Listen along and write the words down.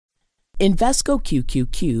Invesco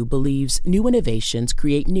QQQ believes new innovations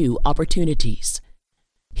create new opportunities.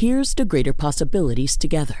 Here's to greater possibilities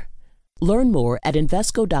together. Learn more at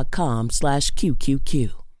Invesco.com/QQQ.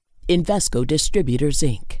 Invesco Distributors,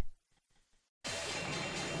 Inc.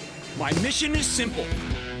 My mission is simple,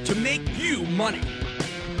 to make you money.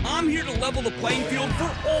 I'm here to level the playing field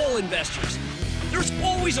for all investors. There's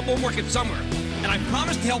always a bull market somewhere, and I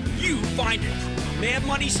promise to help you find it. Mad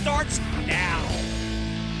Money starts now.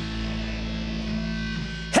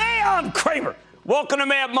 Hey, I'm Cramer. Welcome to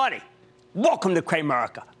Mad Money. Welcome to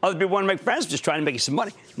Cramerica. Other people want to make friends, just trying to make you some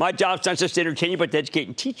money. My job's not just to entertain you, but to educate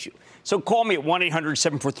and teach you. So call me at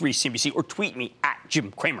 1-800-743-CNBC or tweet me at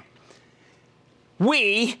Jim Cramer.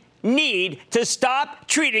 We need to stop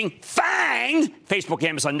treating FANG, Facebook,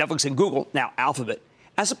 Amazon, Netflix, and Google, now Alphabet,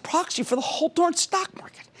 as a proxy for the whole darn stock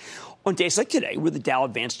market. On days like today, where the Dow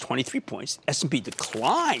advanced 23 points, S&P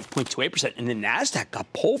declined 0.28%, and the Nasdaq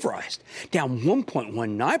got pulverized, down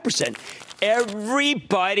 1.19%,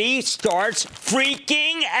 everybody starts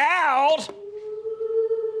freaking out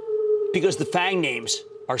because the FANG names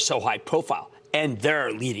are so high profile. And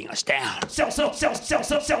they're leading us down. Sell.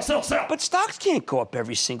 But stocks can't go up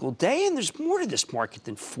every single day, and there's more to this market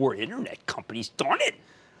than 4 internet companies. Darn it.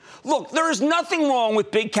 Look, there is nothing wrong with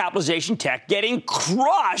big capitalization tech getting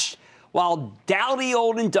crushed while dowdy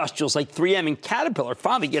old industrials like 3M and Caterpillar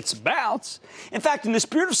finally get some bounce. In fact, in the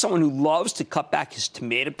spirit of someone who loves to cut back his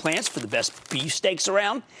tomato plants for the best beefsteaks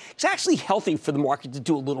around, it's actually healthy for the market to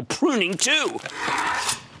do a little pruning, too.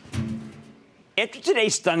 After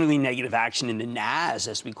today's stunningly negative action in the NAS,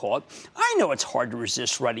 as we call it, I know it's hard to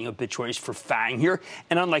resist writing obituaries for FANG here.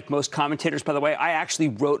 And unlike most commentators, by the way, I actually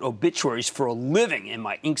wrote obituaries for a living in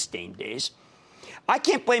my ink stain days. I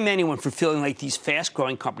can't blame anyone for feeling like these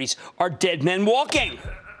fast-growing companies are dead men walking.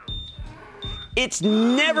 It's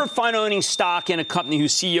never fun owning stock in a company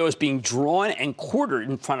whose CEO is being drawn and quartered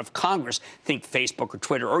in front of Congress. Think Facebook or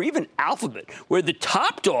Twitter or even Alphabet, where the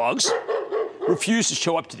top dogs refuse to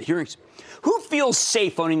show up to the hearings. Who feels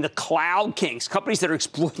safe owning the cloud kings, companies that are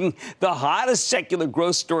exploiting the hottest secular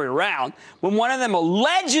growth story around, when one of them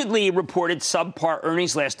allegedly reported subpar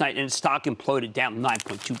earnings last night and its stock imploded down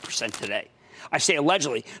 9.2% today? I say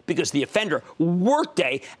allegedly because the offender,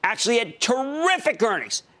 Workday, actually had terrific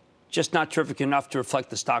earnings, just not terrific enough to reflect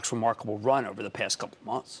the stock's remarkable run over the past couple of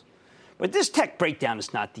months. But this tech breakdown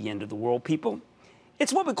is not the end of the world, people.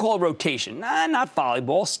 It's what we call a rotation, not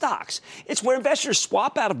volleyball, stocks. It's where investors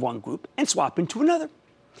swap out of one group and swap into another.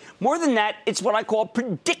 More than that, it's what I call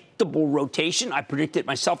predictable rotation. I predicted it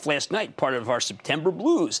myself last night, part of our September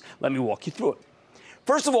blues. Let me walk you through it.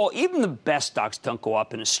 First of all, even the best stocks don't go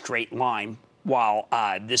up in a straight line, while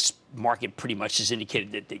this market pretty much has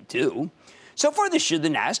indicated that they do. So far this year, the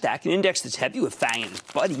Nasdaq, an index that's heavy with FANG and his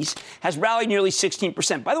buddies, has rallied nearly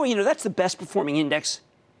 16%. By the way, that's the best performing index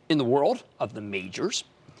in the world of the majors.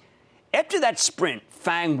 After that sprint,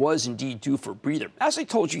 FANG was indeed due for a breather. As I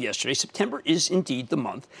told you yesterday, September is indeed the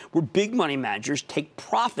month where big money managers take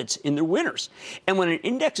profits in their winners. And when an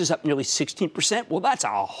index is up nearly 16%, well, that's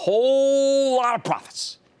a whole lot of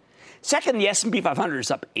profits. Second, the S&P 500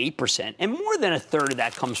 is up 8%, and more than a third of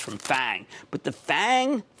that comes from FANG. But the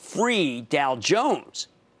FANG-free Dow Jones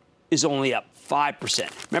is only up 5%.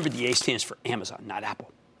 Remember, the A stands for Amazon, not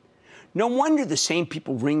Apple. No wonder the same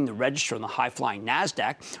people ringing the register on the high-flying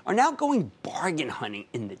Nasdaq are now going bargain hunting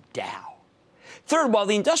in the Dow. Third, while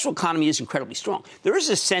the industrial economy is incredibly strong, there is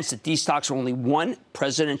a sense that these stocks are only one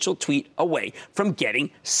presidential tweet away from getting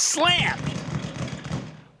slammed.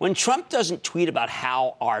 When Trump doesn't tweet about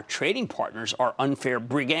how our trading partners are unfair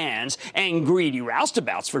brigands and greedy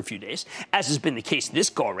roustabouts for a few days, as has been the case this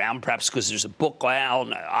go-around, perhaps because there's a book out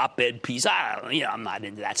and an op-ed piece, I'm not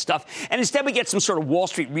into that stuff, and instead we get some sort of Wall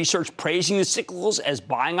Street research praising the cyclicals as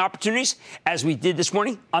buying opportunities, as we did this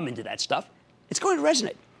morning, I'm into that stuff, it's going to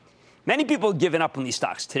resonate. Many people have given up on these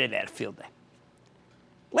stocks. Today they had a field day.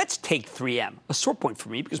 Let's take 3M, a sore point for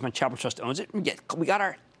me because my Chapel Trust owns it. We got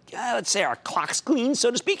our let's say our clock's clean,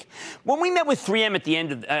 so to speak. When we met with 3M at the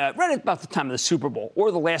end of, right about the time of the Super Bowl,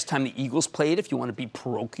 or the last time the Eagles played, if you want to be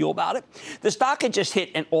parochial about it, the stock had just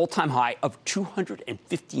hit an all-time high of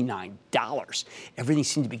 $259. Everything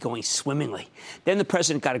seemed to be going swimmingly. Then the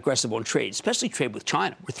president got aggressive on trade, especially trade with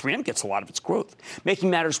China, where 3M gets a lot of its growth. Making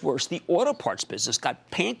matters worse, the auto parts business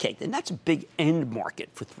got pancaked, and that's a big end market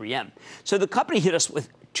for 3M. So the company hit us with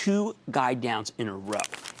 2 guide downs in a row.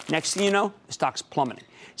 Next thing you know, the stock's plummeting.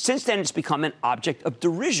 Since then, it's become an object of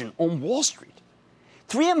derision on Wall Street.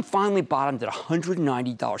 3M finally bottomed at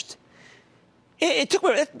 $190.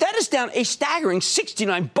 That is down a staggering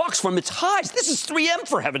 $69 from its highs. This is 3M,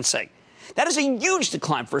 for heaven's sake. That is a huge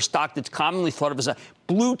decline for a stock that's commonly thought of as a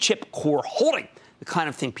blue chip core holding, the kind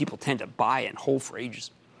of thing people tend to buy and hold for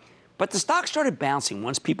ages. But the stock started bouncing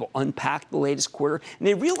once people unpacked the latest quarter, and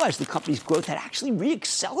they realized the company's growth had actually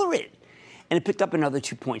reaccelerated. And it picked up another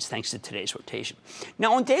 2 points thanks to today's rotation.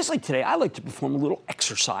 Now, on days like today, I like to perform a little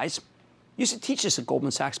exercise. Used to teach this at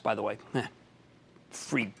Goldman Sachs, by the way.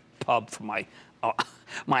 Free pub for my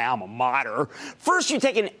alma mater. First, you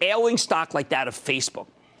take an ailing stock like that of Facebook,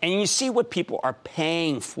 and you see what people are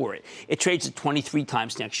paying for it. It trades at 23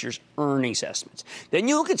 times next year's earnings estimates. Then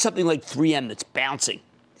you look at something like 3M that's bouncing.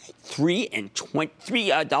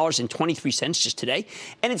 $3.23 just today,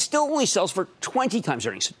 and it still only sells for 20 times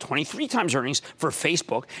earnings. So 23 times earnings for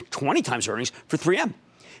Facebook, 20 times earnings for 3M.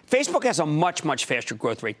 Facebook has a much, much faster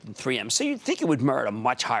growth rate than 3M, so you'd think it would merit a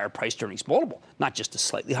much higher price-to-earnings multiple, not just a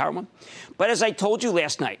slightly higher one. But as I told you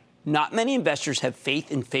last night, not many investors have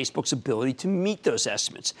faith in Facebook's ability to meet those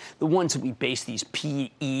estimates, the ones that we base these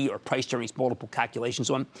PE or price-to-earnings multiple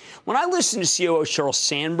calculations on. When I listened to COO Sheryl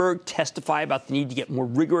Sandberg testify about the need to get more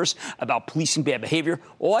rigorous about policing bad behavior,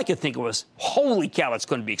 all I could think of was, holy cow, it's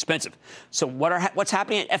going to be expensive. So what's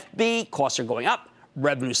happening at FB? Costs are going up,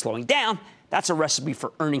 revenue slowing down. That's a recipe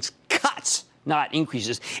for earnings cuts, not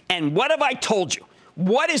increases. And what have I told you?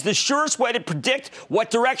 What is the surest way to predict what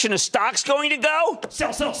direction a stock's going to go?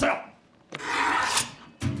 Sell, sell, sell.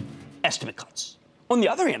 Estimate cuts. On the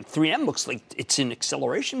other hand, 3M looks like it's in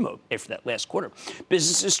acceleration mode after that last quarter.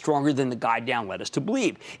 Business is stronger than the guide down led us to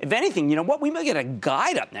believe. If anything, you know what? We may get a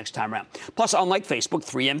guide up next time around. Plus, unlike Facebook,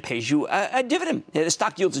 3M pays you a dividend. The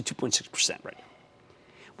stock yields at 2.6% right now.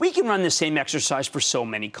 We can run the same exercise for so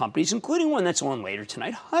many companies, including one that's on later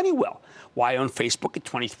tonight, Honeywell. Why own Facebook at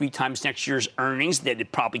 23 times next year's earnings that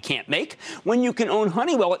it probably can't make, when you can own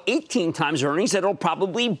Honeywell at 18 times earnings that it'll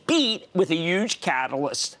probably beat with a huge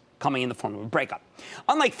catalyst coming in the form of a breakup.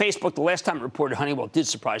 Unlike Facebook, the last time it reported, Honeywell did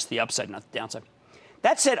surprise to the upside, not the downside.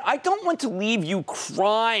 That said, I don't want to leave you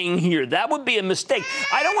crying here. That would be a mistake.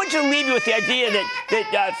 I don't want you to leave you with the idea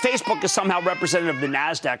that Facebook is somehow representative of the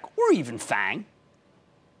NASDAQ or even FANG.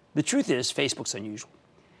 The truth is, Facebook's unusual.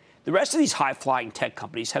 The rest of these high-flying tech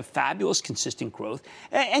companies have fabulous, consistent growth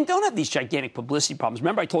and don't have these gigantic publicity problems.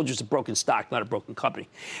 Remember, I told you it's a broken stock, not a broken company.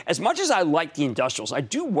 As much as I like the industrials, I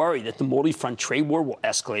do worry that the multi-front trade war will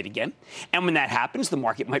escalate again. And when that happens, the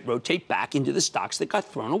market might rotate back into the stocks that got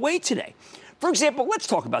thrown away today. For example, let's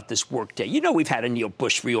talk about this Workday. You know, we've had Aneel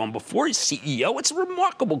Bhusri on before, his CEO. It's a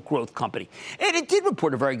remarkable growth company. And it did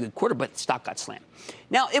report a very good quarter, but the stock got slammed.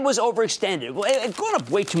 Now, it was overextended. It had gone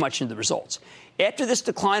up way too much in the results. After this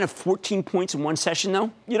decline of 14 points in one session,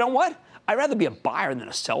 though, you know what? I'd rather be a buyer than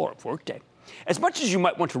a seller of Workday. As much as you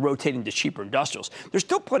might want to rotate into cheaper industrials, there's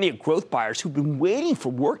still plenty of growth buyers who've been waiting for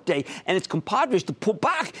Workday and its compadres to pull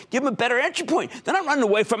back, give them a better entry point. They're not running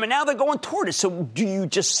away from it now. They're going toward it. So do you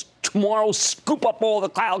just tomorrow scoop up all the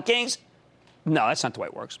cloud kings? No, that's not the way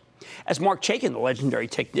it works. As Mark Chaikin, the legendary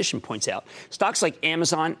technician, points out, stocks like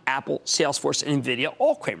Amazon, Apple, Salesforce, and NVIDIA,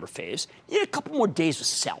 all Cramer faves, need a couple more days of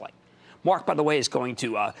selling. Mark, by the way, is going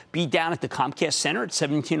to be down at the Comcast Center at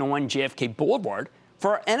 1701 JFK Boulevard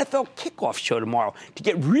for our NFL kickoff show tomorrow to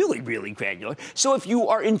get really, really granular. So if you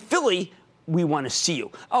are in Philly, we want to see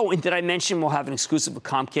you. Oh, and did I mention we'll have an exclusive with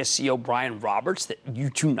Comcast CEO Brian Roberts that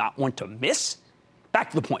you do not want to miss?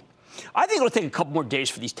 Back to the point. I think it'll take a couple more days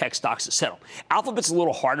for these tech stocks to settle. Alphabet's a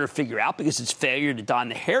little harder to figure out because its failure to don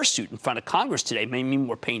the hairsuit in front of Congress today may mean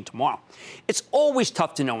more pain tomorrow. It's always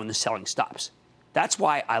tough to know when the selling stops. That's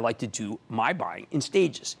why I like to do my buying in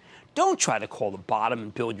stages. Don't try to call the bottom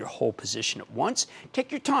and build your whole position at once.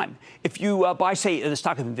 Take your time. If you buy, say, the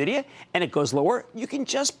stock of NVIDIA and it goes lower, you can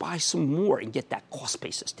just buy some more and get that cost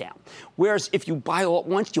basis down. Whereas if you buy all at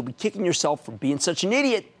once, you'll be kicking yourself for being such an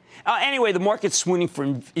idiot. Anyway, the market's swooning for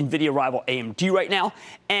NVIDIA rival AMD right now.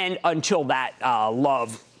 And until that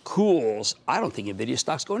love cools, I don't think NVIDIA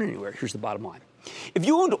stock's going anywhere. Here's the bottom line. If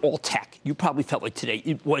you owned all tech, you probably felt like today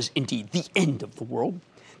it was indeed the end of the world.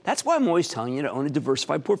 That's why I'm always telling you to own a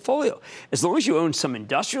diversified portfolio. As long as you own some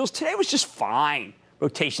industrials, today was just fine.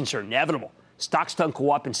 Rotations are inevitable. Stocks don't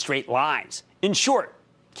go up in straight lines. In short,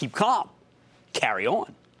 keep calm. Carry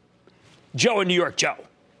on. Joe in New York. Joe.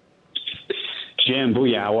 Jim,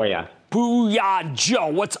 booyah, how are ya? Booyah, Joe.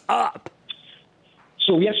 What's up?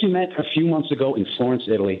 So we actually met a few months ago in Florence,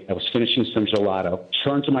 Italy. I was finishing some gelato.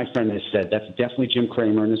 Turned to my friend and said, that's definitely Jim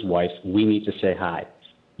Cramer and his wife. We need to say hi.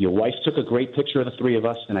 Your wife took a great picture of the three of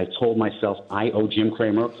us, and I told myself I owe Jim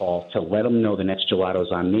Cramer a call to let him know the next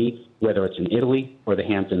gelato's on me. whether it's in Italy or the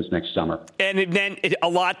Hamptons next summer. And it meant a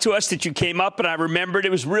lot to us that you came up, and I remembered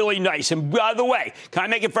it was really nice. And by the way, can I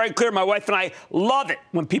make it very clear? My wife and I love it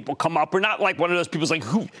when people come up. We're not like one of those people who's like,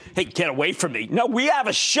 hey, get away from me. No, we have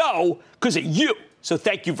a show because of you. So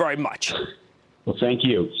thank you very much. Well, thank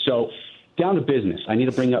you. So down to business. I need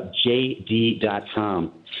to bring up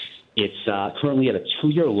JD.com. It's currently at a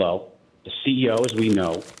 2-year low. The CEO, as we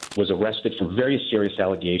know, was arrested for various serious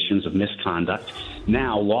allegations of misconduct.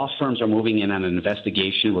 Now, law firms are moving in on an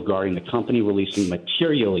investigation regarding the company releasing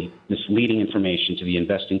materially misleading information to the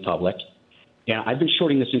investing public. Yeah, I've been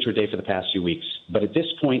shorting this intraday for the past few weeks, but at this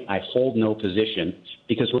point, I hold no position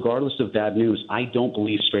because regardless of bad news, I don't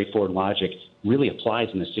believe straightforward logic really applies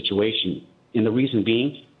in this situation. And the reason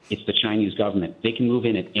being, it's the Chinese government. They can move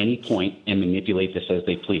in at any point and manipulate this as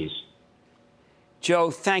they please.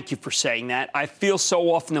 Joe, thank you for saying that. I feel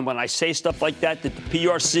so often that when I say stuff like that, that the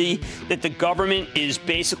PRC, that the government is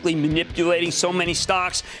basically manipulating so many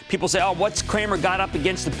stocks. People say, oh, what's Cramer got up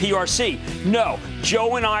against the PRC? No,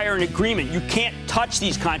 Joe and I are in agreement. You can't touch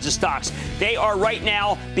these kinds of stocks. They are right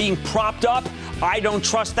now being propped up. I don't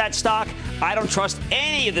trust that stock. I don't trust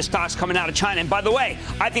any of the stocks coming out of China. And by the way,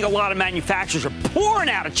 I think a lot of manufacturers are pouring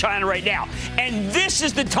out of China right now. And this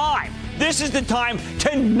is the time. This is the time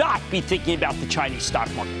to not be thinking about the Chinese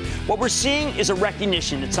stock market. What we're seeing is a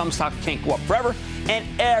recognition that some stocks can't go up forever, and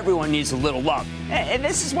everyone needs a little love. And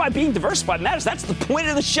this is why being diversified matters. That's the point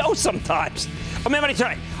of the show sometimes. I'm everybody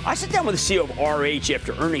tonight. I sat down with the CEO of RH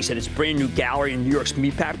after earnings at its brand new gallery in New York's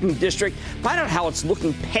meatpacking district. Find out how it's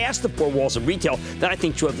looking past the four walls of retail that I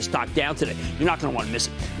think drove the stock down today. You're not going to want to miss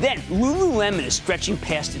it. Then Lululemon is stretching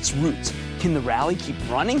past its roots. Can the rally keep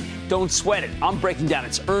running? Don't sweat it. I'm breaking down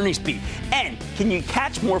its earnings beat. And can you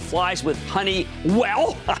catch more flies with honey?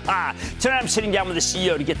 Well, tonight I'm sitting down with the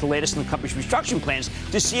CEO to get the latest on the company's restructuring plans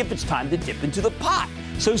to see if it's time to dip into the pot.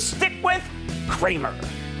 So stick with Cramer.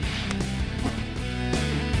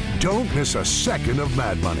 Don't miss a second of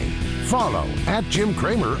Mad Money. Follow @Jim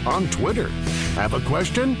Cramer on Twitter. Have a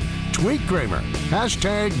question? Tweet Cramer.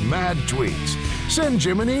 #MadTweets. Send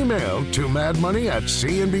Jim an email to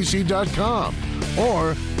madmoney@cnbc.com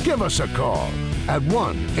or give us a call at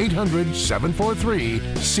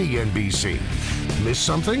 1-800-743-CNBC. Miss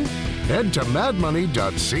something? Head to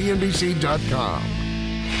madmoney.cnbc.com.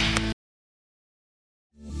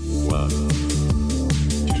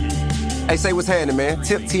 Hey, say what's happening, man.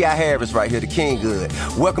 Tip T.I. Harris right here, the King Good.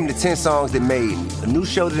 Welcome to 10 Songs That Made Me, a new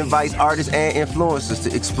show that invites artists and influencers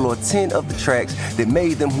to explore 10 of the tracks that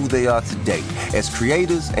made them who they are today, as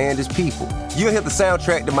creators and as people. You'll hear the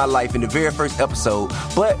soundtrack to my life in the very first episode,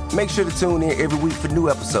 but make sure to tune in every week for new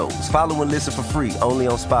episodes. Follow and listen for free, only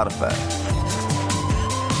on Spotify.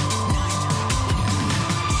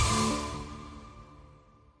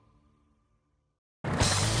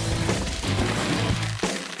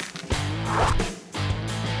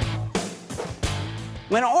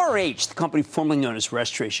 When RH, the company formerly known as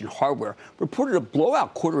Restoration Hardware, reported a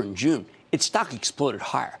blowout quarter in June, its stock exploded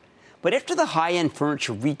higher. But after the high-end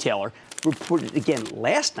furniture retailer reported again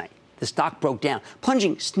last night, the stock broke down,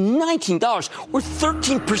 plunging $19 or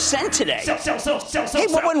 13% today. Hey,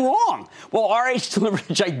 what went wrong? Well, RH delivered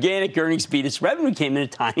a gigantic earnings beat. Its revenue came in a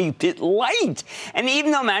tiny bit light. And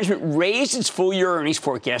even though management raised its full-year earnings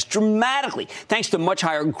forecast dramatically, thanks to much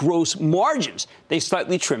higher gross margins, they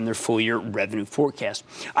slightly trimmed their full-year revenue forecast.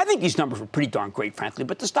 I think these numbers were pretty darn great, frankly,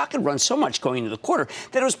 but the stock had run so much going into the quarter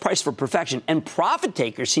that it was priced for perfection, and profit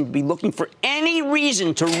takers seem to be looking for any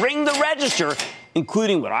reason to ring the register,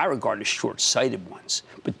 including what I regard as short-sighted ones.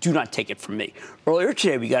 But do not take it from me. Earlier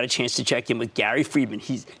today, we got a chance to check in with Gary Friedman.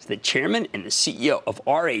 He's the chairman and the CEO of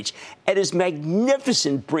RH at his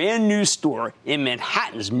magnificent brand-new store in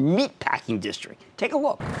Manhattan's meatpacking district. Take a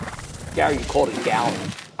look. Gary, you called it a gallery.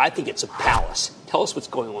 I think it's a palace. Tell us what's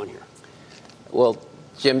going on here. Well,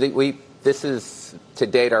 Jim, this is to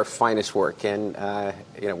date our finest work, and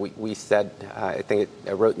we said, I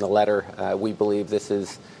wrote in the letter, we believe this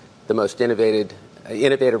is the most innovative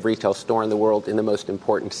retail store in the world, in the most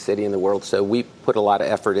important city in the world. So we put a lot of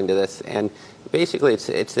effort into this, and basically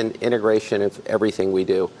it's an integration of everything we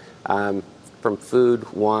do, from food,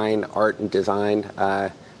 wine, art, and design,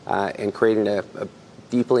 and creating a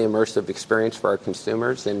deeply immersive experience for our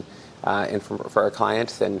consumers and for our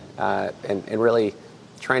clients, and really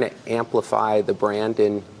trying to amplify the brand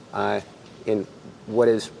in what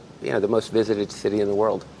is the most visited city in the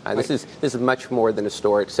world. This is much more than a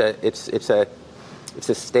store. It's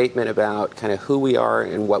a statement about kind of who we are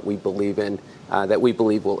and what we believe in, that we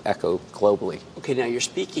believe will echo globally. Okay, now you're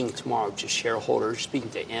speaking tomorrow to shareholders,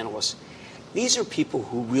 speaking to analysts. These are people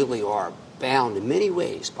who really are bound in many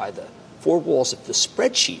ways by the four walls of the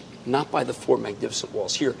spreadsheet not by the four magnificent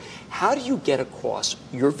walls here. How do you get across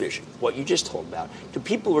your vision, what you just told about, to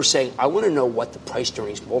people who are saying, I want to know what the price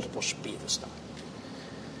earnings multiple should be this time?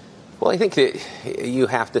 Well, I think that you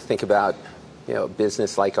have to think about, a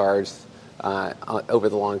business like ours over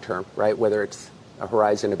the long term, right? Whether it's a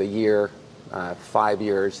horizon of a year, 5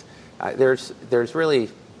 years. There's really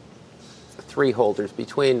three holders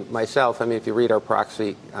between myself. I mean, if you read our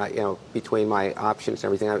proxy, between my options and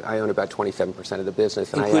everything, I own about 27% of the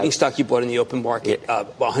business. And including stock you bought in the open market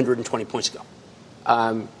 120 points ago.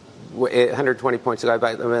 120 points ago,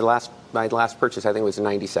 my last purchase, I think, was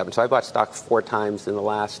 97. So I bought stock 4 times in the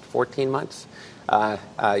last 14 months,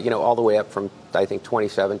 all the way up from, I think,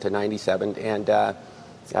 27 to 97. And I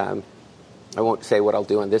won't say what I'll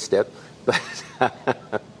do on this dip, but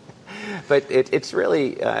it's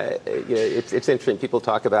really, it's interesting. People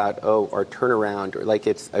talk about, our turnaround, or like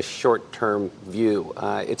it's a short-term view.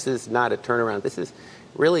 This is not a turnaround. This is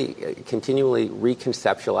really continually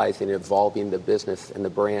reconceptualizing and evolving the business and the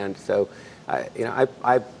brand. So,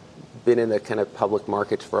 I've been in the kind of public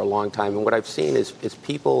markets for a long time, and what I've seen is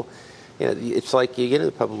people, it's like you get into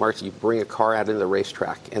the public markets, you bring a car out into the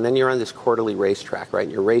racetrack, and then you're on this quarterly racetrack, right?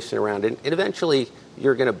 And you're racing around, and eventually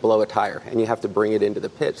you're going to blow a tire, and you have to bring it into the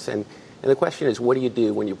pits. And the question is, what do you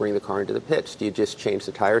do when you bring the car into the pits? Do you just change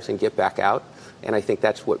the tires and get back out? And I think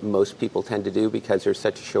that's what most people tend to do because there's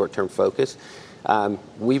such a short-term focus.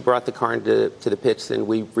 We brought the car to the pits, and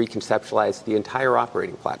we reconceptualized the entire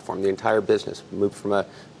operating platform, the entire business. We moved from a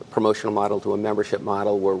promotional model to a membership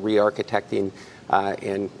model. We're re-architecting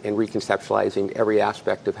and reconceptualizing every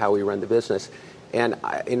aspect of how we run the business. And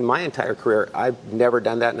in my entire career, I've never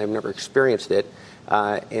done that, and I've never experienced it.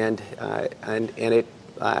 We're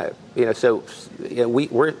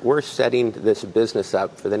setting this business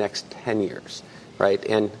up for the next 10 years. Right,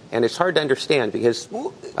 and it's hard to understand because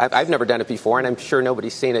I've never done it before, and I'm sure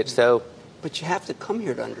nobody's seen it. So, but you have to come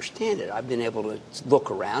here to understand it. I've been able to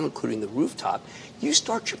look around, including the rooftop. You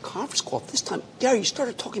start your conference call this time, Gary. You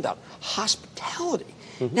started talking about hospitality.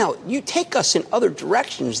 Mm-hmm. Now you take us in other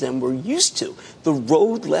directions than we're used to. The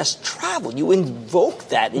road less traveled. You invoke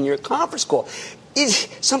that in your conference call.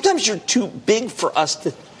 Sometimes you're too big for us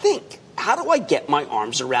to think. How do I get my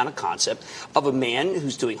arms around a concept of a man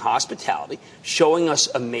who's doing hospitality, showing us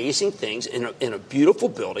amazing things in a beautiful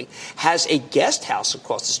building, has a guest house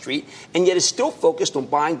across the street, and yet is still focused on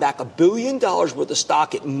buying back $1 billion worth of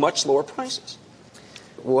stock at much lower prices?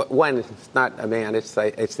 One, it's not a man, it's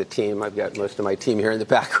the team. I've got most of my team here in the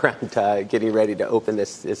background getting ready to open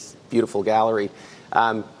this beautiful gallery.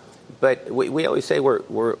 But we always say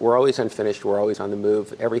we're always unfinished. We're always on the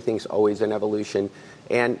move. Everything's always an evolution.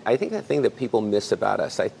 And I think the thing that people miss about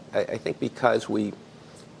us, I think because we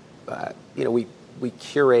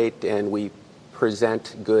curate and we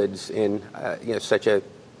present goods in such a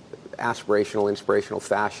aspirational, inspirational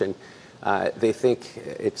fashion, they think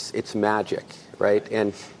it's magic, right?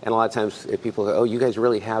 And a lot of times people go, "Oh, you guys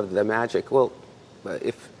really have the magic." Well,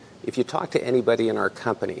 if you talk to anybody in our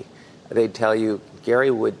company, they'd tell you,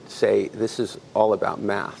 Gary would say, this is all about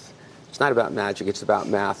math. It's not about magic, it's about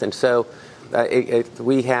math. And so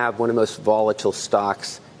we have one of the most volatile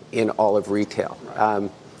stocks in all of retail.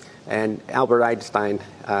 And Albert Einstein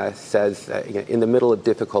says, in the middle of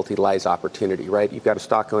difficulty lies opportunity, right? You've got a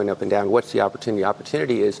stock going up and down. What's the opportunity?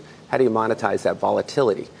 Opportunity is, how do you monetize that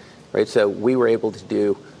volatility, right? So we were able to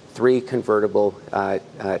do 3 convertible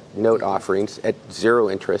note offerings at 0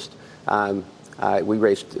 interest. We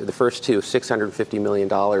raised the first 2, $650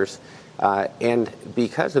 million. And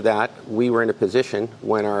because of that, we were in a position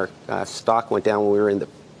when our stock went down, when we were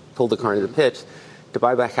pulled the car into the pits, to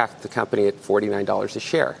buy back half the company at $49 a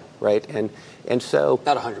share, right? And so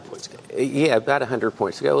about 100 points ago. Yeah, about 100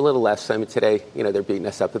 points ago, a little less. I mean, today, they're beating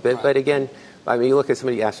us up a bit. Right. But again, I mean, you look at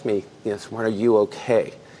somebody asked me, Smart, are you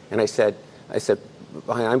okay? And I said,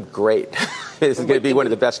 I'm great. This is going to be one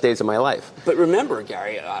of the best days of my life. But remember,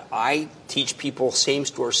 Gary, I teach people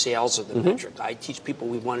same-store sales are the metric. I teach people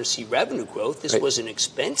we want to see revenue growth. This was an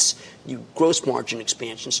expense, gross margin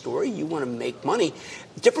expansion story. You want to make money.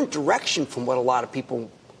 Different direction from what a lot of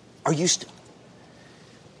people are used to.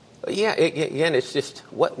 Yeah, again, it's just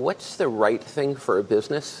what's the right thing for a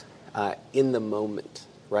business in the moment.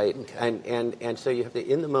 Right, okay. And so you have to,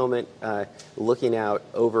 in the moment, looking out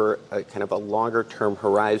over a kind of a longer-term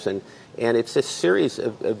horizon, and it's a series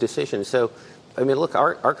of decisions. So, I mean, look,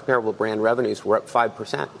 our comparable brand revenues were up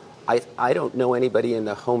 5%. I don't know anybody in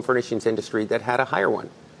the home furnishings industry that had a higher one.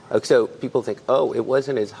 So people think, it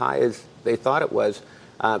wasn't as high as they thought it was,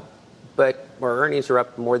 but our earnings are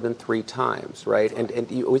up more than 3 times, right? And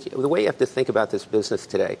the way you have to think about this business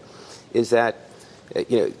today is that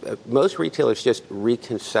most retailers just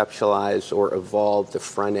reconceptualize or evolve the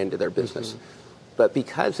front end of their business. But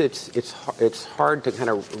because it's hard to kind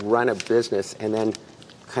of run a business and then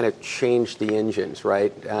kind of change the engines,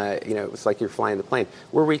 right? It's like you're flying the plane.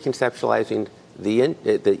 We're reconceptualizing the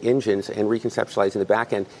engines and reconceptualizing the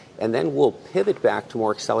back end, and then we'll pivot back to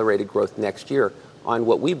more accelerated growth next year on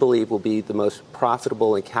what we believe will be the most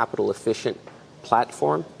profitable and capital efficient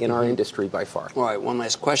platform in our industry by far. All right, one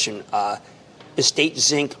last question. Estate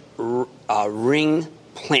Zinc ring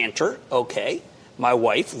planter, okay. My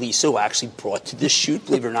wife, Lisa, who actually brought to this shoot,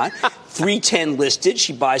 believe it or not, 310 listed.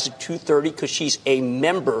 She buys at 230 because she's a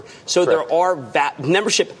member. So Correct. there are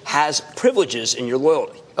membership has privileges in your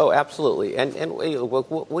loyalty. Oh, absolutely. And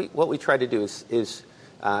what we try to do is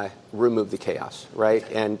remove the chaos, right,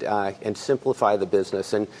 and simplify the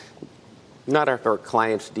business. And not our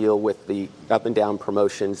clients deal with the up and down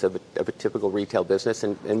promotions of a typical retail business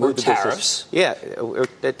and move the tariffs. business.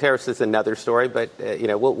 Yeah, tariffs is another story, but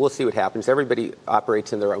we'll see what happens. Everybody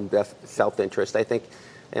operates in their own best self-interest. I think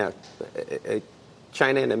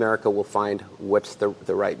China and America will find what's the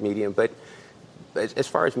right medium. But as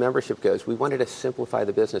far as membership goes, we wanted to simplify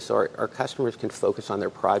the business so our customers can focus on their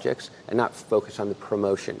projects and not focus on the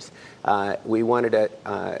promotions. We wanted to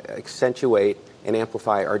accentuate and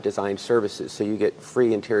amplify our design services so you get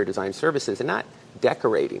free interior design services and not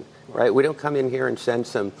decorating, right? We don't come in here and send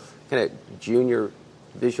some kind of junior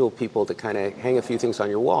visual people to kind of hang a few things on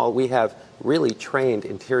your wall. We have really trained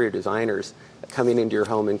interior designers coming into your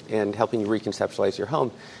home and helping you reconceptualize your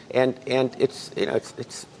home. And it's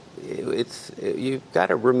you've got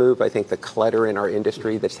to remove, I think, the clutter in our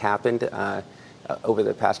industry that's happened over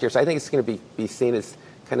the past year. So I think it's going to be seen as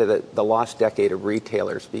kind of the lost decade of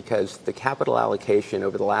retailers because the capital allocation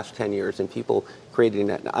over the last 10 years and people creating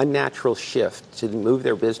an unnatural shift to move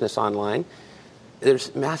their business online,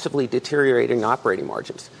 there's massively deteriorating operating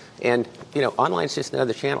margins. And, online is just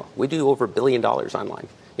another channel. We do over $1 billion online.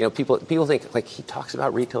 People think, like, he talks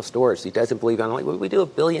about retail stores. He doesn't believe online. We do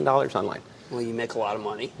 $1 billion online. Well, you make a lot of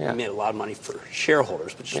money. Yeah. You made a lot of money for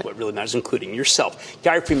shareholders, which is what really matters, including yourself.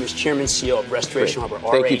 Gary Freeman is Chairman and CEO of Restoration Harbor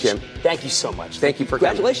RH. Thank you, Jim. Thank you so much. Thank you for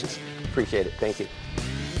Congratulations. coming. Appreciate it. Thank you.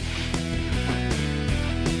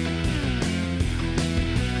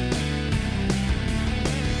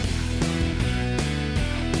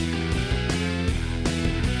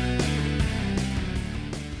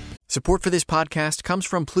 Support for this podcast comes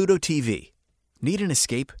from Pluto TV. Need an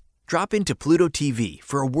escape? Drop into Pluto TV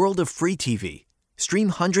for a world of free TV. Stream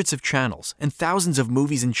hundreds of channels and thousands of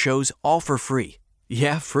movies and shows all for free.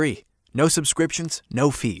 Yeah, free. No subscriptions,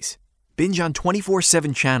 no fees. Binge on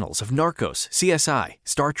 24/7 channels of Narcos, CSI,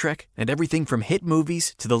 Star Trek, and everything from hit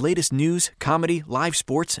movies to the latest news, comedy, live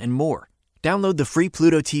sports, and more. Download the free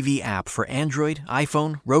Pluto TV app for Android,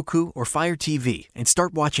 iPhone, Roku, or Fire TV and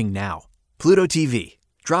start watching now. Pluto TV.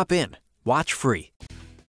 Drop in. Watch free.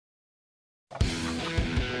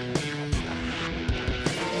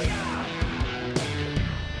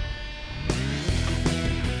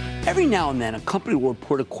 Every now and then, a company will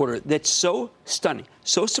report a quarter that's so stunning,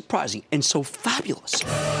 so surprising, and so fabulous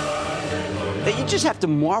that you just have to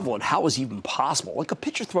marvel at how it was even possible, like a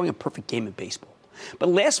pitcher throwing a perfect game of baseball. But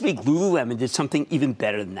last week, Lululemon did something even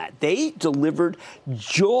better than that. They delivered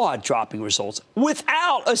jaw-dropping results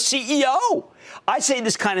without a CEO. I'd say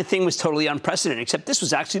this kind of thing was totally unprecedented, except this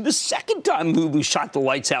was actually the second time Lulu shot the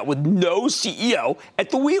lights out with no CEO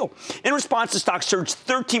at the wheel. In response, the stock surged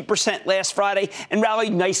 13% last Friday and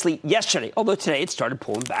rallied nicely yesterday, although today it started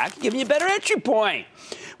pulling back, giving you a better entry point.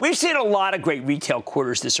 We've seen a lot of great retail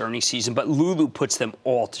quarters this earnings season, but Lulu puts them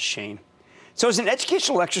all to shame. So as an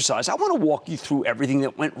educational exercise, I want to walk you through everything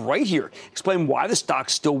that went right here, explain why the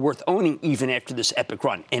stock's still worth owning even after this epic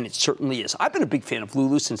run, and it certainly is. I've been a big fan of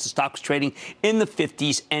Lulu since the stock was trading in the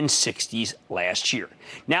 50s and 60s last year.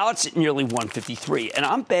 Now it's at nearly 153, and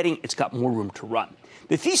I'm betting it's got more room to run.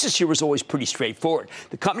 The thesis here was always pretty straightforward.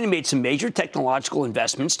 The company made some major technological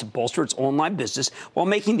investments to bolster its online business while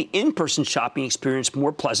making the in-person shopping experience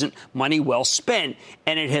more pleasant, money well spent,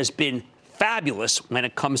 and it has been fabulous when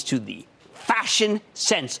it comes to the fashion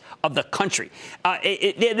sense of the country.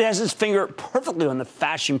 It has its finger perfectly on the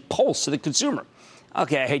fashion pulse of the consumer.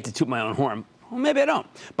 Okay, I hate to toot my own horn. Well, maybe I don't.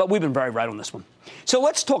 But we've been very right on this one. So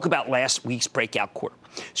let's talk about last week's breakout quarter.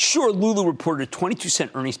 Sure, Lulu reported a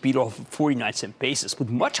 22-cent earnings beat off a 49-cent basis with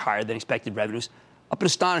much higher than expected revenues, up an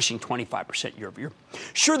astonishing 25% year over year.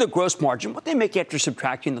 Sure, the gross margin, what they make after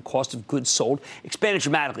subtracting the cost of goods sold, expanded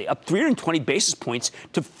dramatically, up 320 basis points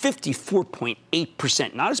to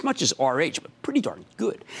 54.8%. Not as much as RH, but pretty darn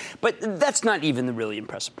good. But that's not even the really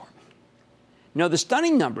impressive part. No, the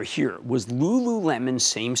stunning number here was Lululemon's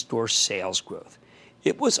same-store sales growth.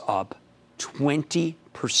 It was up 20%.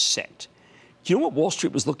 Do you know what Wall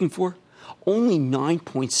Street was looking for? Only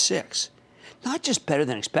 9.6. Not just better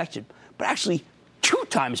than expected, but actually 2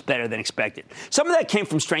 times better than expected. Some of that came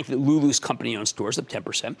from strength at Lulu's company-owned stores, up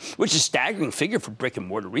 10%, which is a staggering figure for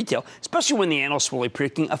brick-and-mortar retail, especially when the analysts were only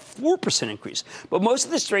predicting a 4% increase. But most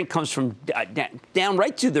of the strength comes from down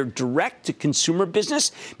right to their direct-to-consumer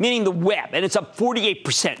business, meaning the web, and it's up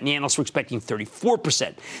 48%, and the analysts were expecting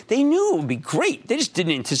 34%. They knew it would be great. They just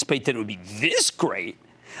didn't anticipate that it would be this great.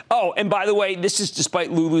 Oh, and by the way, this is despite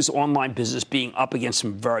Lulu's online business being up against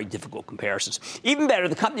some very difficult comparisons. Even better,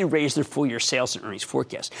 the company raised their full-year sales and earnings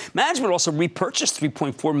forecast. Management also repurchased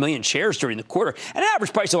 3.4 million shares during the quarter, an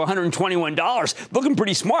average price of $121. Looking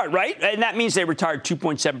pretty smart, right? And that means they retired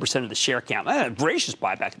 2.7% of the share count. A gracious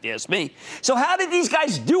buyback, if you ask me. So how did these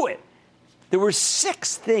guys do it? There were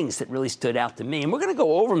 6 things that really stood out to me, and we're going to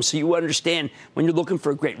go over them so you understand when you're looking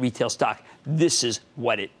for a great retail stock, this is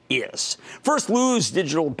what it is. First, Lulu's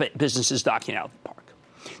digital business is knocking out of the park.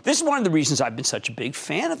 This is one of the reasons I've been such a big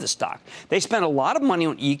fan of the stock. They spent a lot of money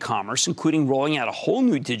on e-commerce, including rolling out a whole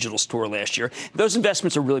new digital store last year. Those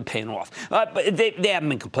investments are really paying off. But they haven't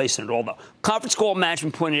been complacent at all, though. Conference call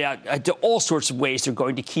management pointed out to all sorts of ways they're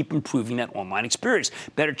going to keep improving that online experience.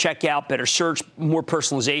 Better checkout, better search, more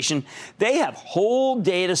personalization. They have whole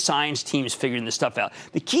data science teams figuring this stuff out.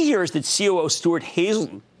 The key here is that COO Stuart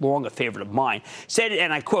Hazelton, long a favorite of mine, said,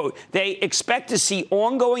 and I quote, they expect to see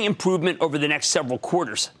ongoing improvement over the next several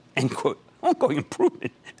quarters, end quote. Ongoing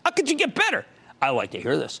improvement? How could you get better? I like to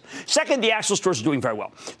hear this. Second, the actual stores are doing very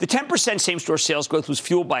well. The 10% same-store sales growth was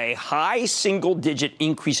fueled by a high single-digit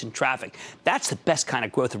increase in traffic. That's the best kind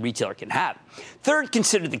of growth a retailer can have. Third,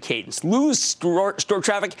 consider the cadence. Lulu's store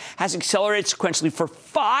traffic has accelerated sequentially for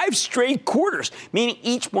 5 straight quarters, meaning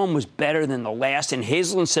each one was better than the last, and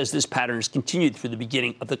Hazelton says this pattern has continued through the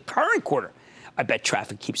beginning of the current quarter. I bet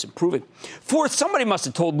traffic keeps improving. Fourth, somebody must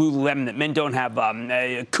have told Lululemon that men don't have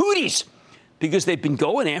cooties, because they've been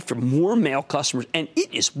going after more male customers, and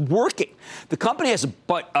it is working. The company has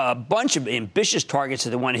a bunch of ambitious targets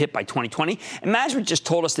that they want to hit by 2020, and management just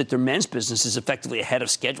told us that their men's business is effectively ahead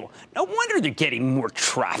of schedule. No wonder they're getting more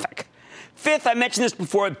traffic. Fifth, I mentioned this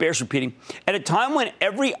before, it bears repeating. At a time when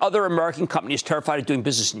every other American company is terrified of doing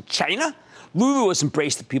business in China, Lulu has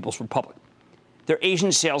embraced the People's Republic. Their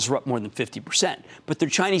Asian sales are up more than 50%, but their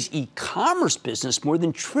Chinese e-commerce business more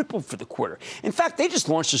than tripled for the quarter. In fact, they just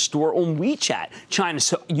launched a store on WeChat,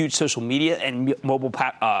 China's huge social media and mobile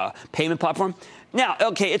payment platform. Now,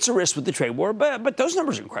 okay, it's a risk with the trade war, but those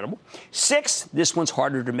numbers are incredible. 6, this one's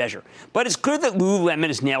harder to measure, but it's clear that Lululemon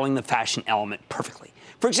is nailing the fashion element perfectly.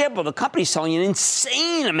 For example, the company's selling an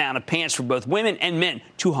insane amount of pants for both women and men,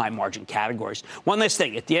 2 high-margin categories. One last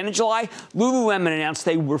thing. At the end of July, Lululemon announced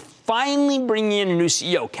they were finally bringing in a new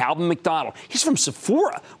CEO, Calvin McDonald. He's from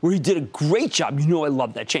Sephora, where he did a great job. You know I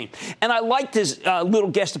love that chain. And I liked his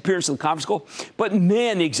little guest appearance at the conference call. But,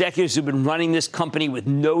 man, the executives who've been running this company with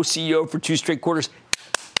no CEO for 2 straight quarters,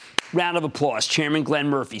 round of applause. Chairman Glenn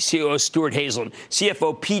Murphy, COO Stuart Hazelton,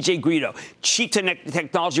 CFO PJ Guido, Chief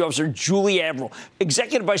Technology Officer Julie Averill,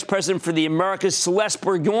 Executive Vice President for the Americas Celeste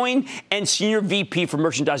Burgoyne, and Senior VP for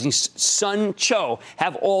Merchandising Sun Cho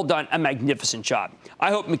have all done a magnificent job. I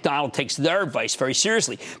hope McDonald takes their advice very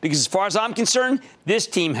seriously, because as far as I'm concerned, this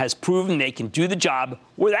team has proven they can do the job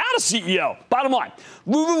without a CEO. Bottom line,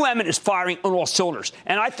 Lululemon is firing on all cylinders,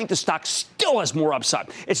 and I think the stock still has more upside.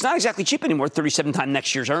 It's not exactly cheap anymore, 37 times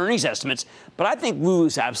next year's earnings estimates, but I think Lulu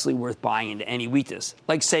is absolutely worth buying into any weakness,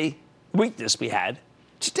 like, say, weakness we had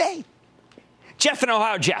today. Jeff in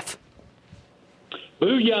Ohio. Jeff.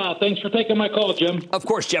 Booyah. Thanks for taking my call, Jim. Of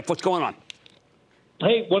course, Jeff. What's going on?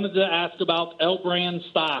 Hey, wanted to ask about L Brand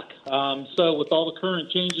stock. So with all the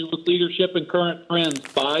current changes with leadership and current trends,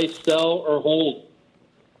 buy, sell, or hold?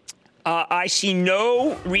 I see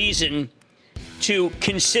no reason to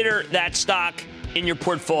consider that stock in your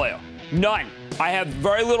portfolio. None. I have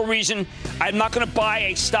very little reason. I'm not going to buy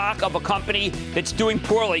a stock of a company that's doing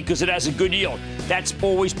poorly because it has a good yield. That's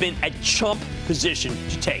always been a chump position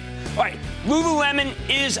to take. All right, Lululemon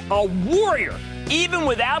is a warrior. Even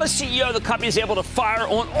without a CEO, the company is able to fire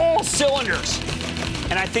on all cylinders.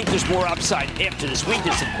 And I think there's more upside after this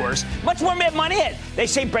weakness, of course. Much more money ahead. They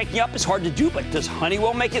say breaking up is hard to do, but does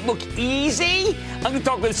Honeywell make it look easy? I'm going to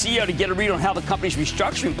talk with the CEO to get a read on how the company's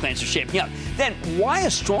restructuring plans are shaping up. Then, why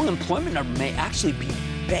a strong employment number may actually be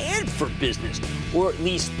bad for business, or at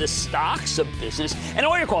least the stocks of business. And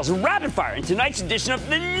all your calls are rapid fire in tonight's edition of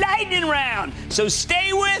the Lightning Round. So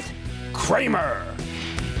stay with Cramer.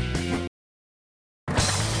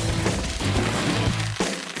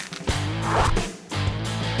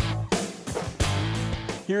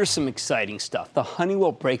 Here here's some exciting stuff. The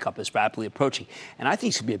Honeywell breakup is rapidly approaching, and I think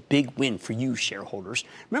it's going to be a big win for you shareholders.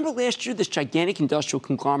 Remember last year, this gigantic industrial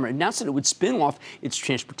conglomerate announced that it would spin off its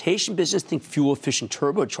transportation business, think fuel-efficient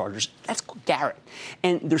turbochargers. That's called Garrett.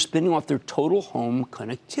 And they're spinning off their total home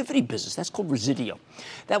connectivity business. That's called Resideo.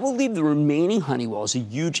 That will leave the remaining Honeywell as a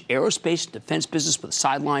huge aerospace and defense business with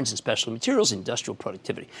sidelines and specialty materials and industrial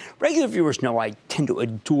productivity. Regular viewers know I tend to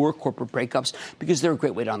adore corporate breakups because they're a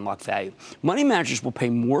great way to unlock value. Money managers will pay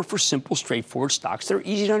more for simple, straightforward stocks that are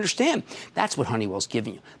easy to understand. That's what Honeywell's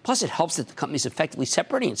giving you. Plus, it helps that the company is effectively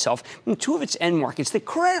separating itself from two of its end markets that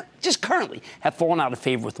currently have fallen out of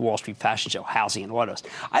favor with the Wall Street fashion show, housing and autos.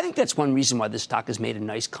 I think that's one reason why this stock has made a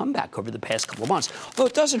nice comeback over the past couple of months. Although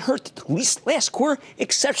it doesn't hurt that the last quarter,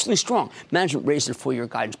 exceptionally strong. Management raised their full-year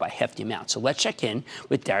guidance by a hefty amount. So let's check in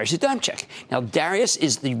with Darius Adamczyk. Now, Darius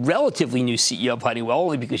is the relatively new CEO of Honeywell,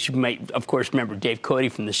 only because you might, of course, remember Dave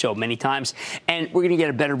Cote from the show many times. And we're going to get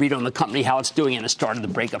a better read on the company, how it's doing, and the start of the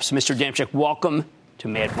breakup. So, Mr. Adamczyk, welcome to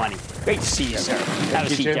Mad Money. Great to see you, sir. Have a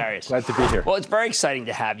seat, Darius. Glad to be here. Well, it's very exciting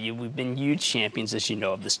to have you. We've been huge champions, as you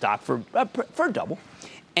know, of the stock for a double.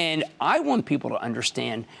 And I want people to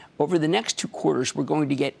understand, over the next 2 quarters, we're going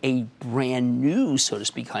to get a brand new, so to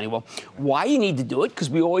speak, Honeywell. Why you need to do it, because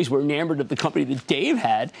we always were enamored of the company that Dave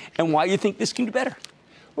had, and why you think this can do better.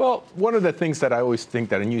 Well, one of the things that I always think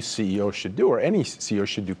that a new CEO should do, or any CEO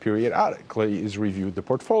should do periodically, is review the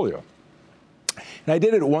portfolio. And I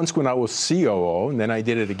did it once when I was COO, and then I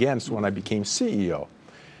did it again when I became CEO.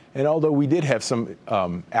 And although we did have some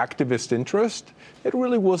activist interest, it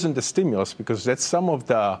really wasn't a stimulus, because that's some of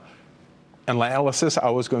the analysis I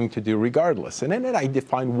was going to do regardless. And then I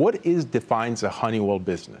defined what defines a Honeywell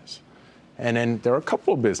business. And then there are a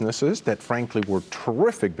couple of businesses that, frankly, were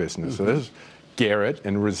terrific businesses, Garrett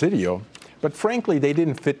and Resideo. But frankly, they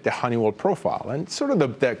didn't fit the Honeywell profile. And sort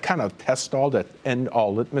of the kind of test all, that end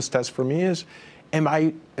all litmus test for me is, am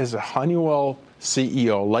I, as a Honeywell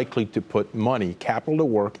CEO, likely to put money, capital to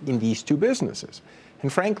work in these two businesses?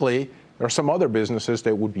 And frankly, there are some other businesses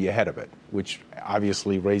that would be ahead of it, which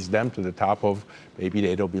obviously raised them to the top of maybe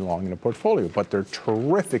they don't belong in a portfolio. But they're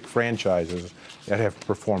terrific franchises that have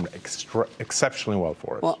performed exceptionally well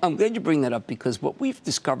for us. Well, I'm glad you bring that up, because what we've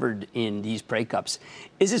discovered in these breakups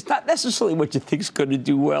is it's not necessarily what you think is going to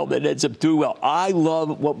do well that ends up doing well. I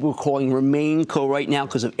love what we're calling RemainCo right now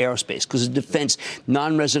because of aerospace, because of defense,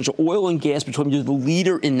 non-residential, oil and gas, petroleum. You're the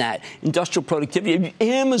leader in that. Industrial productivity.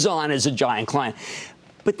 Amazon is a giant client.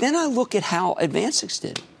 But then I look at how Advancix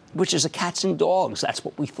did, which is a cats and dogs. That's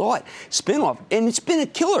what we thought. Spinoff. And it's been a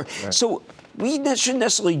killer. Right. So we shouldn't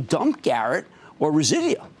necessarily dump Garrett or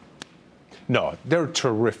Resideo. No, they're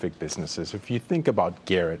terrific businesses. If you think about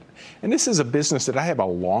Garrett, and this is a business that I have a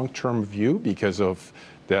long-term view because of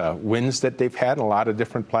the wins that they've had in a lot of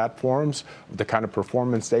different platforms, the kind of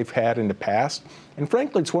performance they've had in the past. And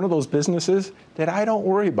frankly, it's one of those businesses that I don't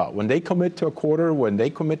worry about. When they commit to a quarter, when they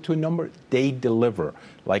commit to a number, they deliver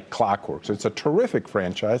like clockwork. So it's a terrific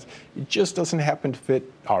franchise. It just doesn't happen to fit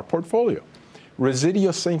our portfolio.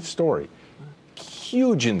 Resideo, same story.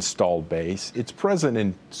 Huge installed base. It's present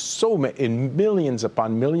in millions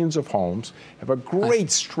upon millions of homes. Have a great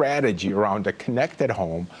strategy around a connected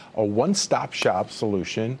home, a one-stop shop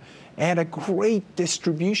solution, and a great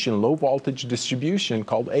distribution, low voltage distribution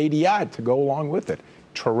called ADI to go along with it.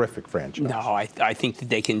 Terrific franchise. No, I think that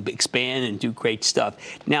they can expand and do great stuff.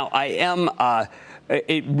 Now, I am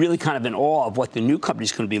really kind of in awe of what the new company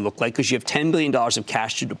is going to look like, because you have $10 billion of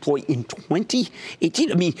cash to deploy in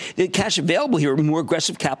 2018. I mean, the cash available here, more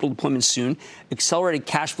aggressive capital deployment soon, accelerated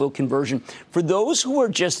cash flow conversion. For those who are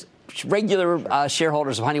just regular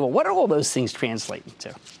shareholders of Honeywell, what are all those things translating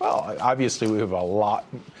to? Well, obviously, we have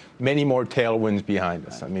many more tailwinds behind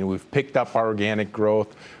us. I mean, we've picked up our organic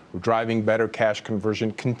growth. We're driving better cash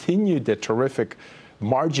conversion, continued the terrific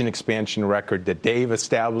margin expansion record that Dave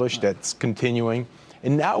established that's continuing.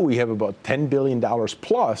 And now we have about $10 billion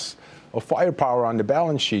plus of firepower on the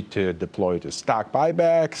balance sheet to deploy to stock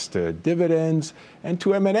buybacks, to dividends, and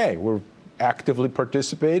to M&A. We're actively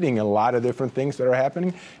participating in a lot of different things that are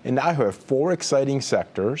happening. And now I have 4 exciting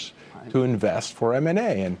sectors to invest for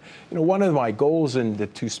M&A. And one of my goals in the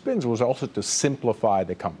 2 spins was also to simplify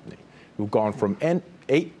the company. We've gone from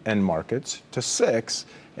 8 end markets to 6,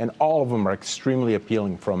 and all of them are extremely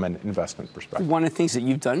appealing from an investment perspective. One of the things that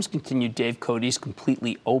you've done is continue Dave Cote's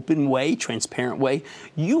completely open way, transparent way.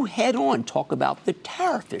 You head on talk about the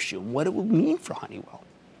tariff issue and what it would mean for Honeywell.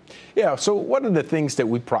 Yeah, so one of the things that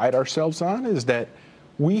we pride ourselves on is that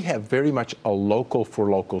we have very much a local for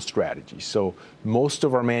local strategy. So most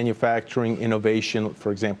of our manufacturing innovation,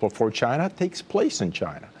 for example, for China, takes place in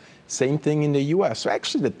China. Same thing in the U.S. So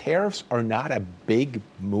actually, the tariffs are not a big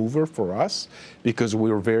mover for us because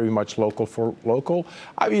we're very much local for local.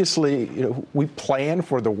 Obviously, we plan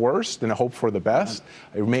for the worst and hope for the best.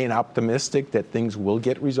 I remain optimistic that things will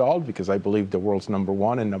get resolved because I believe the world's number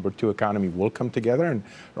one and number two economy will come together and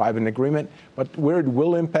arrive at an agreement. But where it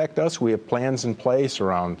will impact us, we have plans in place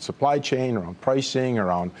around supply chain, around pricing,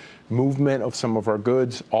 around movement of some of our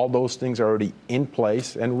goods. All those things are already in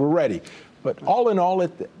place, and we're ready. But all in all,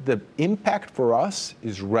 the impact for us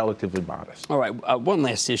is relatively modest. All right. One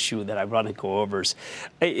last issue that I want to go over is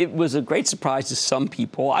it was a great surprise to some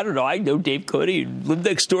people. I don't know. I know Dave Cody, lived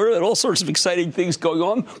next door, and all sorts of exciting things going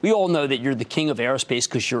on. We all know that you're the king of aerospace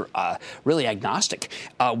because you're really agnostic.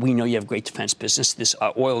 We know you have a great defense business. This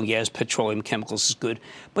oil and gas, petroleum, chemicals is good.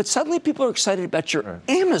 But suddenly people are excited about your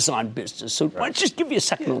Amazon business. So why don't you just give me a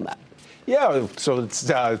second on that? Yeah, so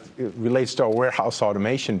it relates to our warehouse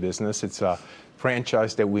automation business. It's a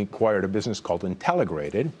franchise that we acquired, a business called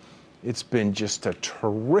Intelligrated. It's been just a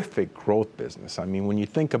terrific growth business. I mean, when you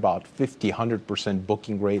think about 50, 100%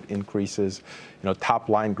 booking rate increases, top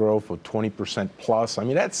line growth of 20% plus, I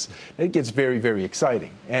mean, it gets very, very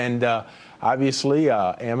exciting. And obviously,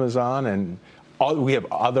 Amazon and we have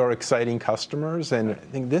other exciting customers. And I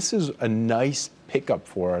think this is a nice pickup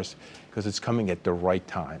for us because it's coming at the right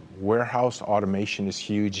time. Warehouse automation is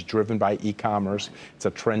huge, driven by e-commerce. It's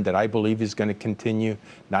a trend that I believe is going to continue,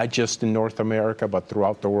 not just in North America, but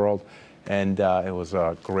throughout the world. And it was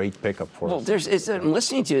a great pickup for us. I'm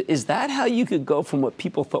listening to you. Is that how you could go from what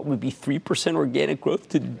people thought would be 3% organic growth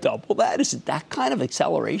to double that? Is it that kind of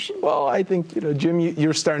acceleration? Well, I think, Jim,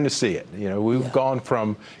 you're starting to see it. We've gone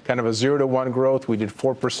from kind of a 0 to 1 growth. We did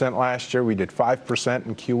 4% last year. We did 5%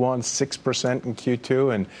 in Q1, 6% in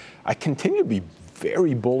Q2. And I continue to be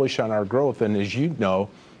very bullish on our growth. And as you know,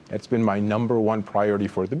 that's been my number one priority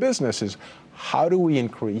for the business is how do we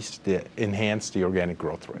enhance the organic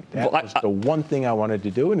growth rate? That was the one thing I wanted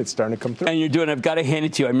to do, and it's starting to come through. And you're doing it. I've got to hand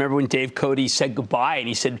it to you. I remember when Dave Cody said goodbye, and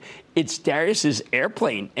he said, it's Darius's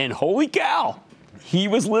airplane. And holy cow, he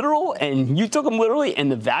was literal, and you took him literally,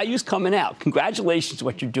 and the value's coming out. Congratulations to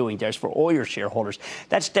what you're doing, Darius, for all your shareholders.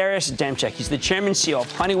 That's Darius Adamczyk. He's the chairman and CEO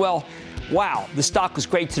of Honeywell. Wow, the stock was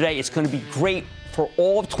great today. It's going to be great for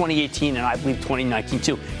all of 2018, and I believe 2019,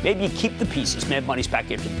 too. Maybe you keep the pieces. Mad Money's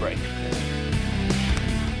back after the break.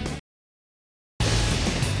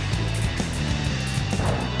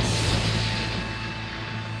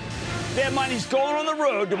 Mad Money's going on the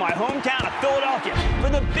road to my hometown of Philadelphia for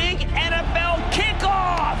the big NFL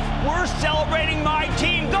kickoff. We're celebrating my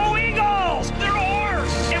team. Go Eagles! They're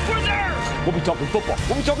ours, and we're theirs. We'll be talking football.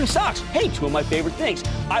 We'll be talking stocks. Hey, two of my favorite things.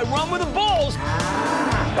 I run with the Bulls,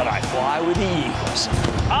 but I fly with the Eagles.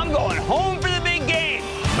 I'm going home for the big game.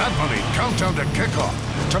 Mad Money Countdown to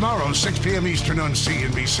Kickoff. Tomorrow, 6 p.m. Eastern on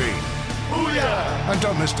CNBC. Booyah! And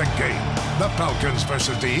don't miss the game. The Falcons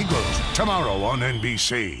versus the Eagles. Tomorrow on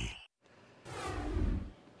NBC.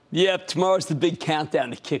 Yep, tomorrow's the big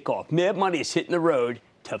countdown to kickoff. Mad Money is hitting the road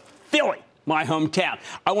to Philly, my hometown.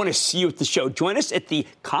 I want to see you at the show. Join us at the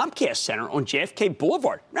Comcast Center on JFK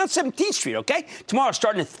Boulevard, around 17th Street, okay? Tomorrow,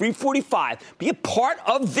 starting at 3:45. Be a part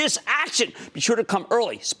of this action. Be sure to come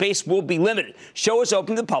early. Space will be limited. Show is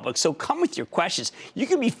open to the public, so come with your questions. You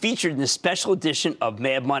can be featured in this special edition of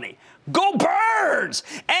Mad Money. Go Birds!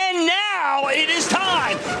 And now it is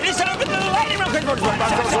time. It is time for the lightning round.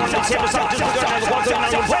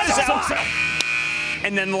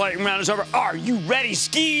 And then the lightning round is over. Are you ready?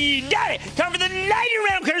 Ski daddy. Time for the lightning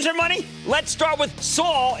round. Here's our money. Let's start with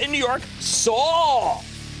Saul in New York. Saul.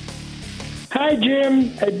 Hi,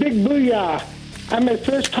 Jim. A big booyah. I'm a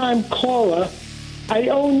first-time caller. I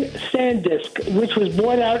own SanDisk, which was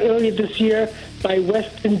bought out earlier this year by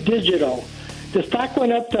Western Digital. The stock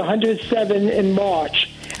went up to 107 in March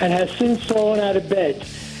and has since fallen out of bed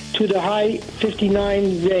to the high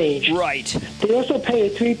 59 range. Right. They also pay a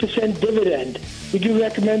 3% dividend. Would you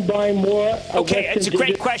recommend buying more? Okay, it's a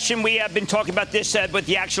great question. We have been talking about this with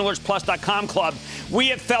the ActionAlertsPlus.com club. We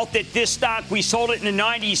have felt that this stock, we sold it in the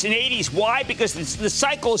 90s and 80s. Why? Because the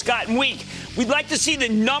cycle has gotten weak. We'd like to see the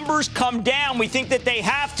numbers come down. We think that they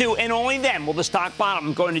have to, and only then will the stock bottom.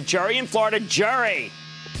 I'm going to Jerry in Florida. Jerry.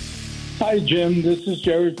 Hi, Jim. This is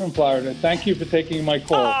Jerry from Florida. Thank you for taking my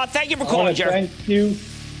call. Thank you for calling, Jerry. Thank you.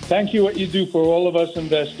 Thank you what you do for all of us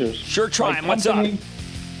investors. Sure trying. What's up?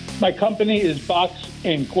 My company is Box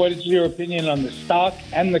Inc. What is your opinion on the stock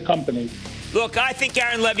and the company? Look, I think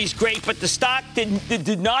Aaron Levy's great, but the stock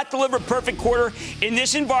did not deliver a perfect quarter. In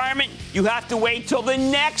this environment, you have to wait till the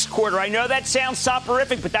next quarter. I know that sounds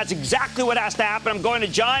soporific, but that's exactly what has to happen. I'm going to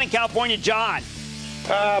John in California. John.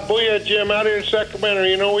 Booyah, Jim, out here in Sacramento.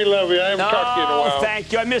 You know we love you. I haven't talked to you in a while.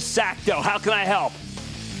 Thank you. I miss Sac, though. How can I help?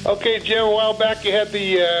 Okay, Jim, a while back you had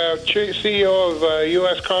the CEO of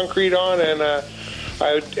U.S. Concrete on, and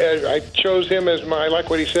I chose him as I like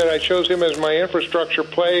what he said, I chose him as my infrastructure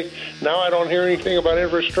play. Now I don't hear anything about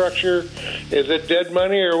infrastructure. Is it dead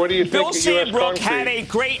money, or what do you think Bill of U.S. Saybrook Concrete? had a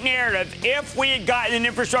great narrative. If we had gotten an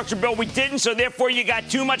infrastructure bill, we didn't, so therefore you got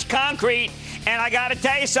too much concrete. And I got to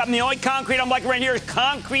tell you something, the only concrete I'm liking right here is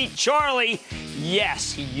Concrete Charlie.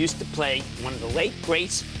 Yes, he used to play one of the late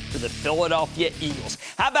greats for the Philadelphia Eagles.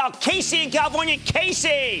 How about Casey in California?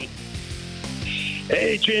 Casey!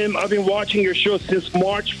 Hey, Jim, I've been watching your show since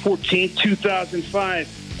March 14,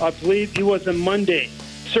 2005. I believe it was a Monday.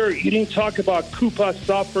 Sir, you didn't talk about Coupa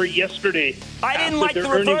software yesterday. I didn't like the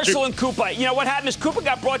reversal in Coupa. You know what happened is Coupa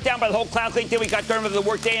got brought down by the whole cloud thing. Then we got turned over the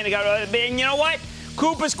workday, and you know what?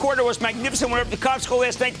 Coupa's quarter was magnificent. Whenever the Cubs go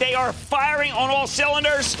last night, they are firing on all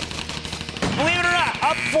cylinders. Believe it or not,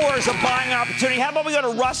 up 4 is a buying opportunity. How about we go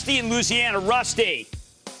to Rusty in Louisiana? Rusty.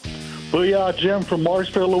 Booyah, Jim from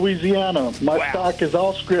Marshville, Louisiana. My stock is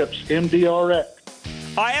All Scripts, MDRX.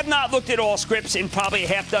 I have not looked at All Scripts in probably a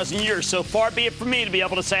half dozen years, so far be it for me to be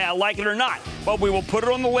able to say I like it or not. But we will put it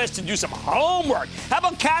on the list and do some homework. How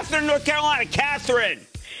about Catherine in North Carolina? Catherine.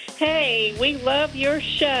 Hey, we love your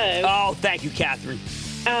show. Oh, thank you, Catherine.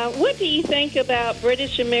 What do you think about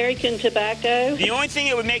British American Tobacco? The only thing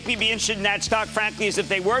that would make me be interested in that stock, frankly, is if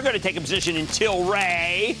they were going to take a position in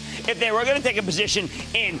Tilray, if they were going to take a position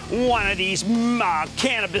in one of these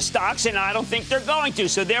cannabis stocks, and I don't think they're going to.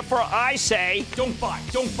 So therefore, I say, don't buy,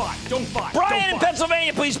 don't buy, don't buy. Brian in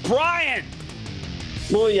Pennsylvania, please. Brian.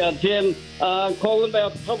 Booyah, Jim. Calling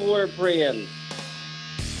about Tupperware brand.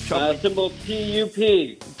 Symbol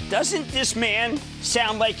TUP. Doesn't this man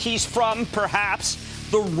sound like he's from, perhaps,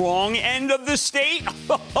 the wrong end of the state?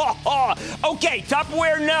 Okay,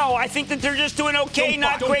 Tupperware, no. I think that they're just doing okay,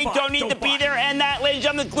 not great, don't need to be there. And that, ladies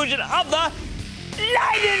and gentlemen, the conclusion of the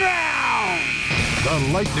Lightning Round.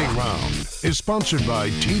 The Lightning Round is sponsored by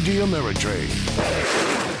TD Ameritrade.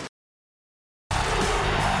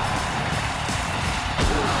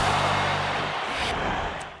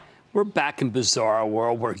 We're back in bizarre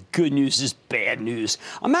world where good news is bad news.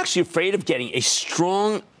 I'm actually afraid of getting a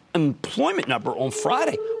strong employment number on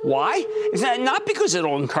Friday. Why? Is that not because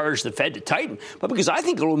it'll encourage the Fed to tighten, but because I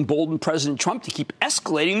think it'll embolden President Trump to keep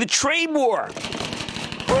escalating the trade war.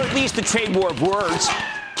 Or at least the trade war of words.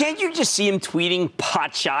 Can't you just see him tweeting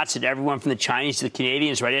pot shots at everyone from the Chinese to the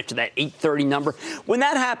Canadians right after that 8:30 number? When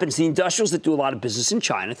that happens, the industrials that do a lot of business in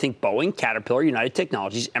China, think Boeing, Caterpillar, United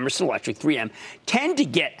Technologies, Emerson Electric, 3M, tend to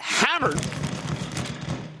get hammered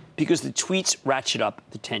because the tweets ratchet up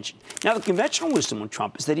the tension. Now, the conventional wisdom on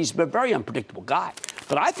Trump is that he's a very unpredictable guy.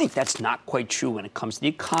 But I think that's not quite true when it comes to the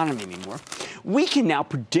economy anymore. We can now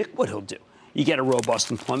predict what he'll do. You get a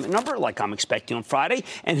robust employment number, like I'm expecting on Friday,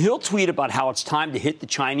 and he'll tweet about how it's time to hit the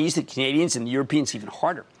Chinese, the Canadians, and the Europeans even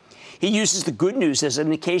harder. He uses the good news as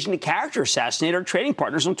an occasion to character assassinate our trading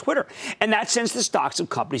partners on Twitter. And that sends the stocks of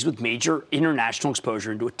companies with major international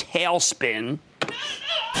exposure into a tailspin.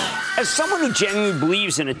 As someone who genuinely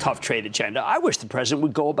believes in a tough trade agenda, I wish the president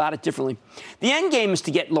would go about it differently. The end game is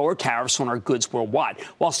to get lower tariffs on our goods worldwide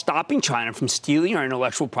while stopping China from stealing our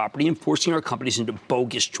intellectual property and forcing our companies into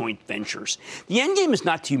bogus joint ventures. The end game is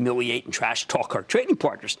not to humiliate and trash talk our trading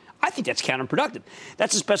partners. I think that's counterproductive.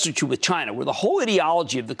 That's especially true with China, where the whole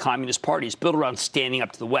ideology of the Communist Party is built around standing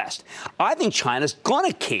up to the West. I think China's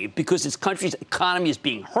gonna cave because its country's economy is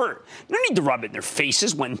being hurt. You don't need to rub it in their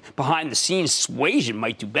faces when behind-the-scenes suasion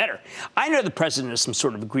might do better. I know the president has some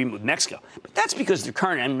sort of agreement with Mexico, but that's because the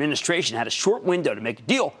current administration had a short window to make a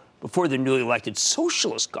deal before the newly elected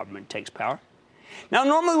socialist government takes power. Now,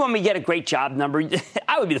 normally when we get a great job number,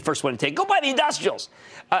 I would be the first one to take. Go buy the industrials.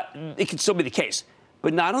 It could still be the case.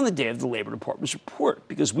 But not on the day of the Labor Department's report,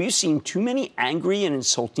 because we've seen too many angry and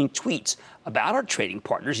insulting tweets about our trading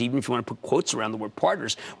partners, even if you want to put quotes around the word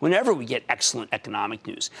partners, whenever we get excellent economic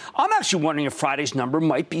news. I'm actually wondering if Friday's number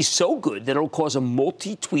might be so good that it'll cause a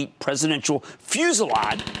multi-tweet presidential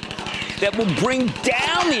fusillade that will bring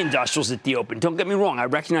down the industrials at the open. Don't get me wrong. I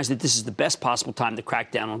recognize that this is the best possible time to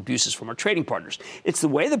crack down on abuses from our trading partners. It's the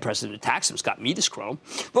way the president attacks them that's got me to scroll.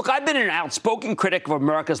 Look, I've been an outspoken critic of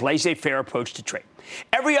America's laissez-faire approach to trade.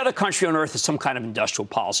 Every other country on earth has some kind of industrial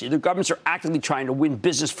policy. Their governments are actively trying to win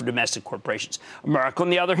business for domestic corporations. America,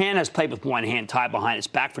 on the other hand, has played with one hand tied behind its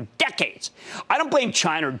back for decades. I don't blame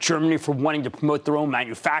China or Germany for wanting to promote their own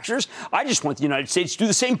manufacturers. I just want the United States to do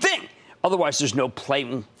the same thing. Otherwise, there's no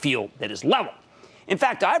playing field that is level. In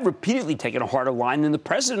fact, I've repeatedly taken a harder line than the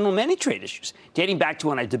president on many trade issues, dating back to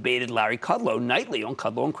when I debated Larry Kudlow nightly on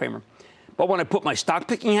Kudlow and Cramer. But when I put my stock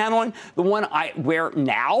picking hat on, the one I wear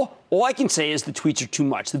now, all I can say is the tweets are too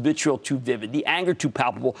much, the vitriol too vivid, the anger too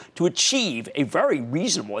palpable to achieve a very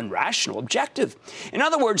reasonable and rational objective. In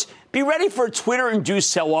other words, be ready for a Twitter-induced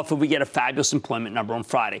sell-off if we get a fabulous employment number on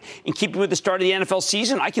Friday. In keeping with the start of the NFL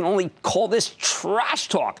season, I can only call this trash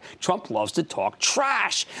talk. Trump loves to talk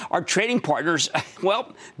trash. Our trading partners,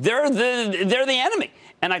 well, they're the enemy.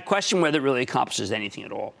 And I question whether it really accomplishes anything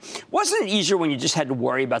at all. Wasn't it easier when you just had to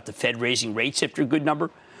worry about the Fed raising rates after a good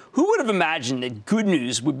number? Who would have imagined that good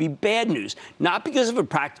news would be bad news? Not because of a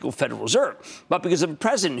practical Federal Reserve, but because of a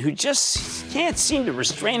president who just can't seem to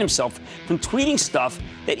restrain himself from tweeting stuff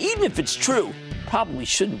that, even if it's true, probably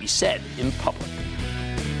shouldn't be said in public.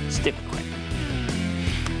 Stick with Cramer.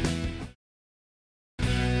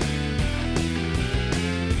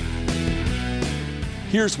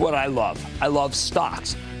 Here's what I love. I love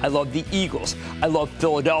stocks. I love the Eagles. I love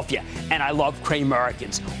Philadelphia. And I love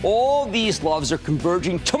Cramerians. All these loves are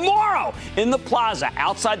converging tomorrow in the plaza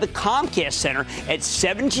outside the Comcast Center at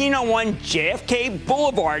 1701 JFK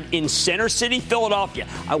Boulevard in Center City, Philadelphia.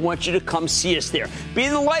 I want you to come see us there. Be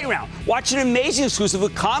in the light round. Watch an amazing exclusive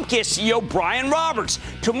with Comcast CEO Brian Roberts.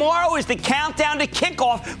 Tomorrow is the countdown to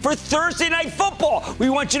kickoff for Thursday Night Football. We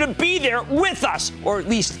want you to be there with us, or at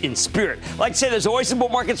least in spirit. Like I said, there's always a bull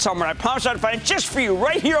market somewhere. I promise I'll find it just for you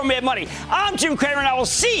right here on Mad Money. I'm Jim Cramer, and I will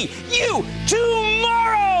see you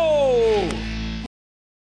tomorrow.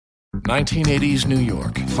 1980s New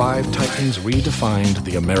York. 5 titans redefined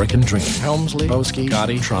the American dream. Helmsley, Boesky,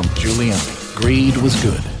 Gotti, Trump, Giuliani. Greed was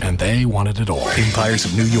good, and they wanted it all. Empires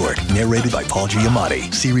of New York, narrated by Paul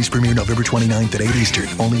Giamatti. Series premiere November 29th at 8 Eastern,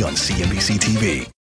 only on CNBC TV.